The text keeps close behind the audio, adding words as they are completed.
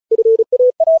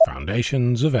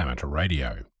Foundations of Amateur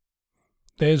Radio.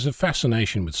 There's a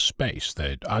fascination with space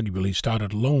that arguably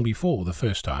started long before the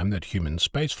first time that human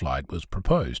spaceflight was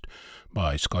proposed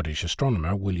by Scottish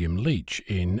astronomer William Leitch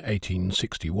in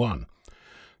 1861.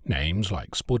 Names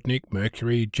like Sputnik,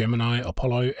 Mercury, Gemini,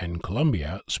 Apollo and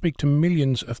Columbia speak to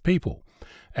millions of people,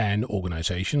 and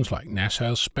organizations like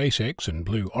NASA, SpaceX and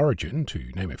Blue Origin,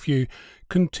 to name a few,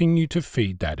 continue to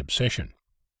feed that obsession.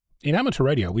 In amateur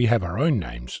radio we have our own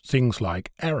names, things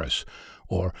like ARIS,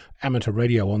 or Amateur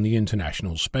Radio on the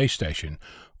International Space Station,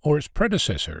 or its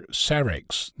predecessor,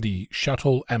 SAREX, the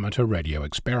Shuttle Amateur Radio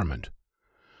Experiment.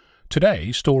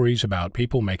 Today, stories about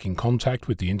people making contact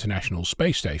with the International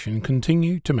Space Station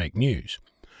continue to make news.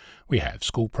 We have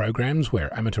school programs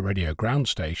where amateur radio ground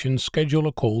stations schedule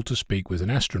a call to speak with an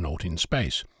astronaut in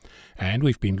space, and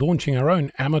we've been launching our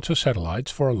own amateur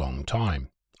satellites for a long time.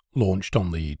 Launched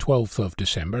on the 12th of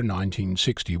December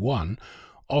 1961,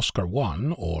 Oscar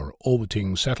 1, or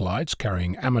Orbiting Satellites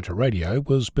Carrying Amateur Radio,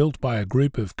 was built by a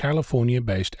group of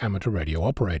California-based amateur radio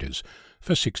operators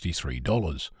for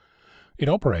 $63. It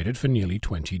operated for nearly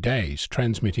 20 days,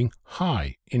 transmitting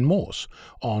high in Morse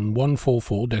on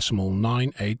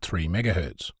 144.983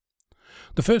 MHz.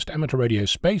 The first amateur radio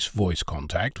space voice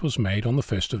contact was made on the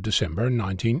 1st of December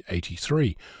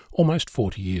 1983, almost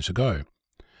 40 years ago.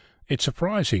 It's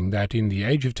surprising that in the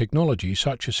age of technology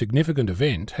such a significant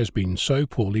event has been so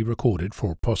poorly recorded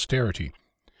for posterity.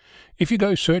 If you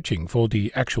go searching for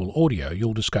the actual audio,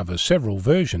 you'll discover several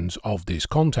versions of this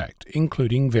contact,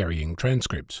 including varying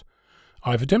transcripts.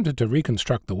 I've attempted to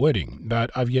reconstruct the wording,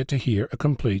 but I've yet to hear a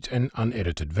complete and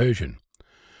unedited version.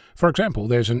 For example,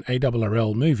 there's an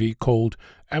ARRL movie called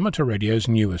Amateur Radio's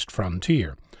Newest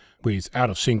Frontier, with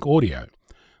out-of-sync audio.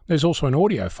 There's also an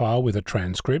audio file with a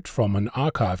transcript from an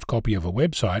archived copy of a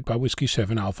website by Whiskey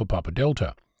 7 Alpha Papa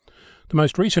Delta. The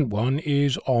most recent one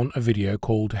is on a video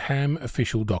called Ham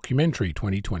Official Documentary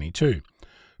 2022,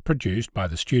 produced by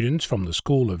the students from the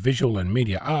School of Visual and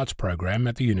Media Arts program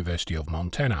at the University of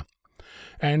Montana,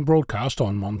 and broadcast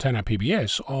on Montana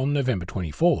PBS on November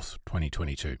 24th,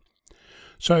 2022.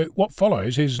 So what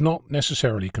follows is not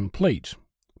necessarily complete.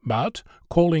 But,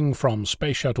 calling from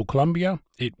Space Shuttle Columbia,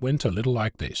 it went a little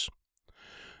like this.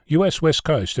 US West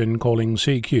Coast and calling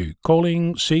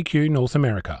CQ North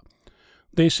America.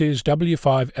 This is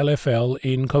W5LFL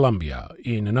in Columbia.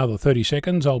 In another 30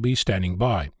 seconds I'll be standing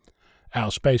by. Our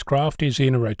spacecraft is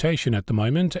in a rotation at the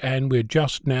moment and we're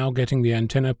just now getting the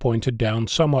antenna pointed down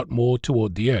somewhat more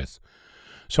toward the Earth.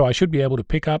 So I should be able to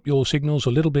pick up your signals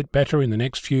a little bit better in the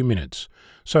next few minutes.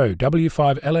 So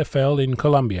W5LFL in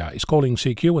Columbia is calling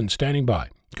CQ and standing by.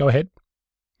 Go ahead.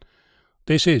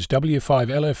 This is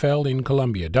W5LFL in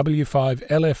Columbia.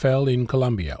 W5LFL in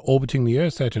Columbia, orbiting the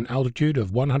Earth at an altitude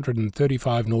of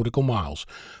 135 nautical miles,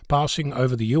 passing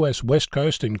over the US West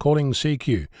Coast and calling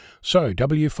CQ. So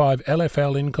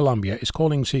W5LFL in Columbia is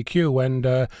calling CQ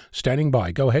and standing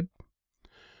by. Go ahead.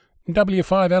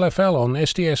 W5LFL on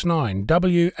STS-9,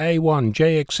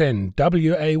 WA1JXN,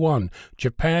 WA1,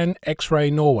 Japan X-Ray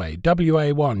Norway,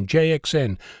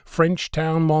 WA1JXN,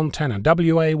 Frenchtown Montana,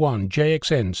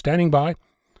 WA1JXN, standing by.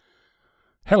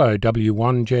 Hello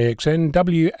W1JXN,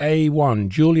 WA1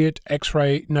 Juliet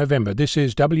X-Ray November, this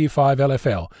is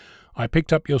W5LFL. I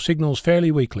picked up your signals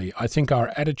fairly weakly. I think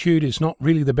our attitude is not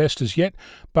really the best as yet,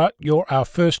 but you're our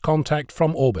first contact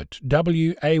from orbit.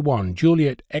 WA1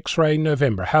 Juliet X-Ray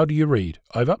November. How do you read?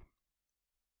 Over.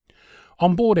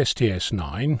 On board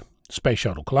STS-9, Space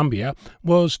Shuttle Columbia,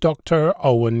 was Dr.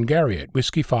 Owen Garriott,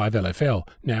 Whiskey 5 LFL,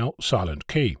 now Silent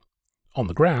Key. On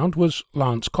the ground was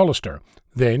Lance Collister,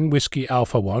 then Whiskey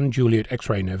Alpha 1 Juliet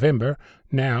X-Ray November,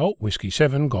 now Whiskey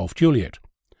 7 Golf Juliet.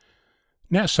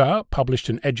 NASA published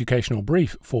an educational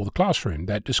brief for the classroom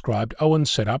that described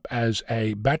Owen's setup as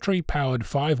a battery-powered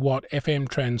 5-watt FM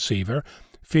transceiver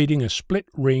feeding a split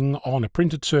ring on a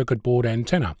printed circuit board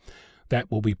antenna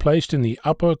that will be placed in the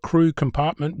upper crew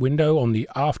compartment window on the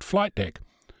aft flight deck.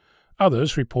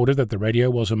 Others reported that the radio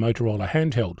was a Motorola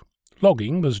handheld.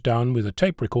 Logging was done with a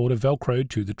tape recorder velcroed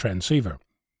to the transceiver.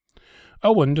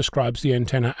 Owen describes the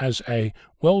antenna as a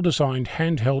well-designed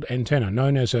handheld antenna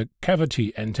known as a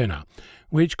cavity antenna,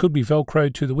 which could be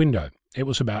velcroed to the window. It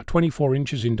was about 24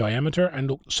 inches in diameter and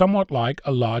looked somewhat like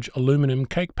a large aluminum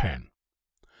cake pan.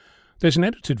 There's an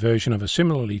edited version of a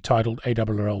similarly titled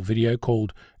ARRL video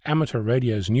called Amateur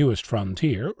Radio's Newest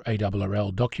Frontier,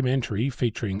 ARRL documentary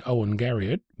featuring Owen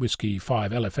Garriott, Whiskey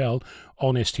 5 LFL,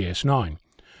 on STS-9.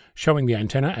 Showing the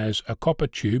antenna as a copper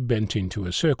tube bent into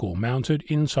a circle mounted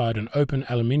inside an open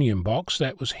aluminium box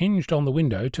that was hinged on the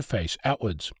window to face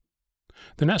outwards.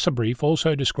 The NASA brief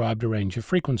also described a range of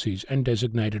frequencies and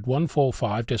designated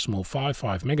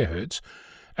 145.55 MHz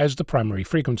as the primary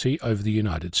frequency over the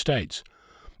United States.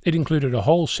 It included a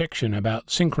whole section about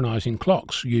synchronizing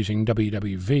clocks using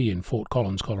WWV in Fort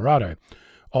Collins, Colorado,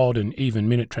 odd and even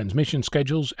minute transmission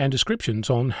schedules, and descriptions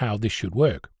on how this should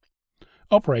work.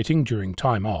 Operating during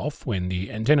time off, when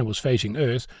the antenna was facing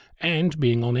Earth, and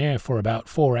being on air for about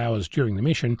 4 hours during the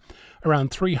mission,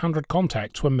 around 300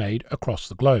 contacts were made across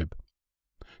the globe.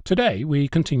 Today we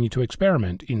continue to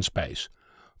experiment in space.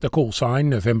 The call sign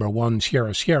November 1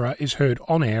 Sierra Sierra is heard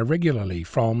on air regularly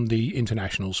from the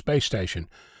International Space Station.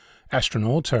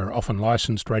 Astronauts are often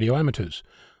licensed radio amateurs.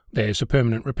 There's a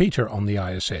permanent repeater on the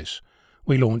ISS.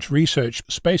 We launch research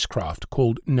spacecraft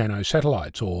called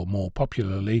nanosatellites, or more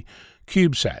popularly,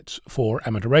 CubeSats, for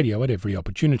amateur radio at every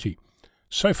opportunity.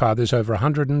 So far there's over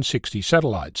 160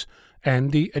 satellites,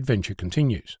 and the adventure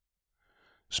continues.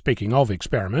 Speaking of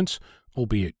experiments,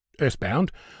 albeit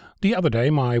earthbound, the other day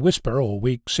my WSPR, or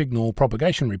weak signal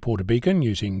propagation reporter beacon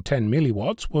using 10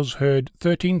 milliwatts was heard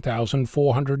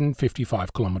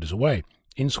 13,455 kilometres away,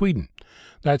 in Sweden.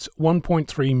 That's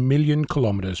 1.3 million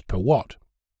kilometres per watt.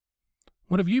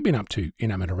 What have you been up to in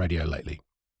amateur radio lately?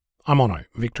 I'm Onno,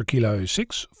 Victor Kilo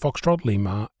 6, Foxtrot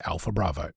Lima, Alpha Bravo.